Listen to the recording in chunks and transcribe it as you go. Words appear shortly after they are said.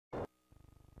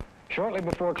Shortly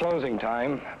before closing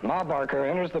time, Ma Barker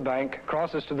enters the bank,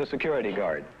 crosses to the security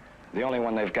guard, the only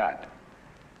one they've got.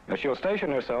 Now she'll station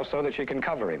herself so that she can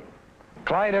cover him.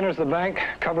 Clyde enters the bank,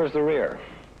 covers the rear.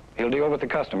 He'll deal with the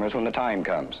customers when the time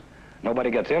comes.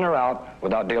 Nobody gets in or out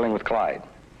without dealing with Clyde.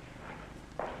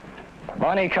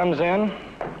 Bonnie comes in,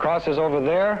 crosses over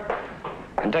there,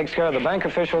 and takes care of the bank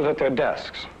officials at their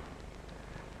desks.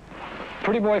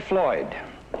 Pretty boy Floyd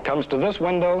comes to this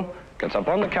window, gets up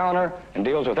on the counter, and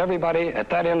deals with everybody at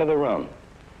that end of the room.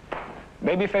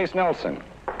 Babyface Nelson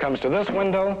comes to this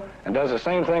window and does the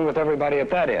same thing with everybody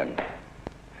at that end.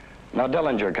 Now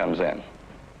Dillinger comes in.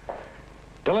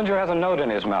 Dillinger has a note in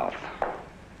his mouth.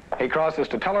 He crosses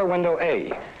to teller window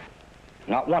A.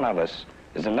 Not one of us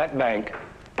is in that bank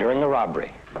during the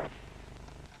robbery.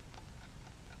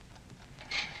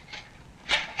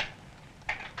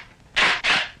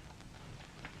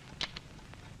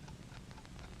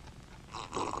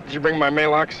 Did you bring my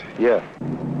mailbox? Yeah.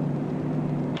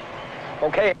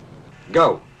 Okay.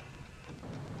 Go.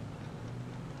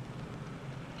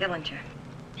 Dillinger.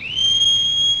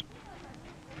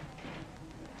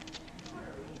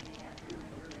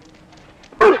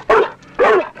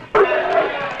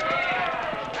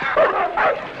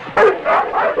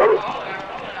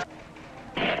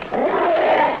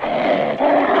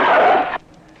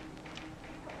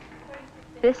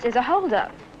 This is a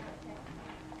holdup.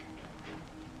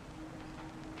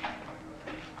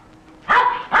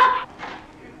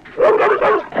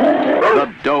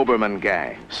 The Doberman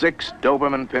Gang. 6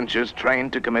 Doberman pinchers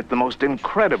trained to commit the most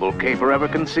incredible caper ever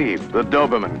conceived. The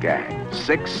Doberman Gang.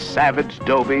 6 savage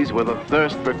dobies with a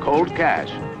thirst for cold cash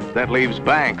that leaves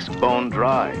banks bone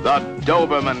dry. The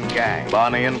Doberman Gang.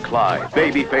 Bonnie and Clyde,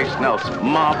 Babyface Nelson,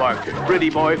 Ma Barker, Pretty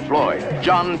Boy Floyd,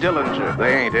 John Dillinger.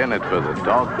 They ain't in it for the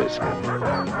dog biscuit.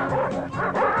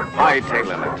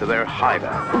 Hightailing it to their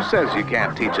hideout. Who says you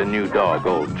can't teach a new dog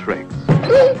old tricks?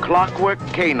 Clockwork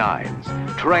canines,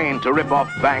 trained to rip off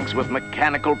banks with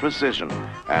mechanical precision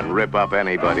and rip up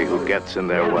anybody who gets in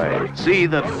their way. See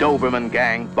the Doberman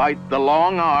Gang bite the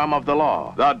long arm of the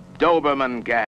law. The Doberman Gang.